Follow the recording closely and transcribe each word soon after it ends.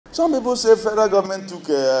Some people say federal government took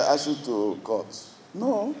Asuu to court.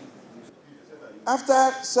 No.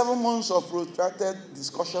 After 7 months of protracted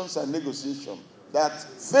discussions and negotiation that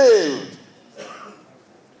failed,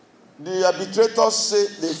 the arbitrators say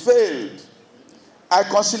they failed. I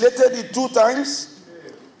conciliated it 2 times.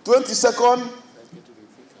 22nd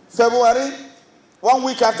February, 1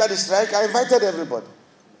 week after the strike, I invited everybody.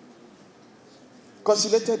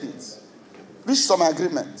 Conciliated it. Reached some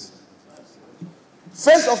agreement.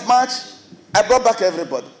 1st of March, I brought back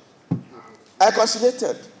everybody. I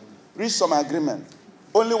conciliated. Reached some agreement.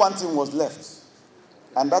 Only one thing was left.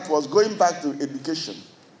 And that was going back to education.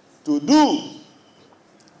 To do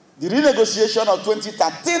the renegotiation of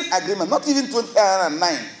 2013 agreement, not even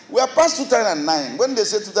 2009. We are past 2009. When they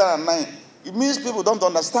say 2009, it means people don't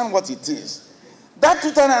understand what it is. That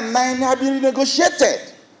 2009 had been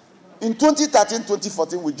renegotiated in 2013,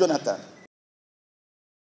 2014 with Jonathan.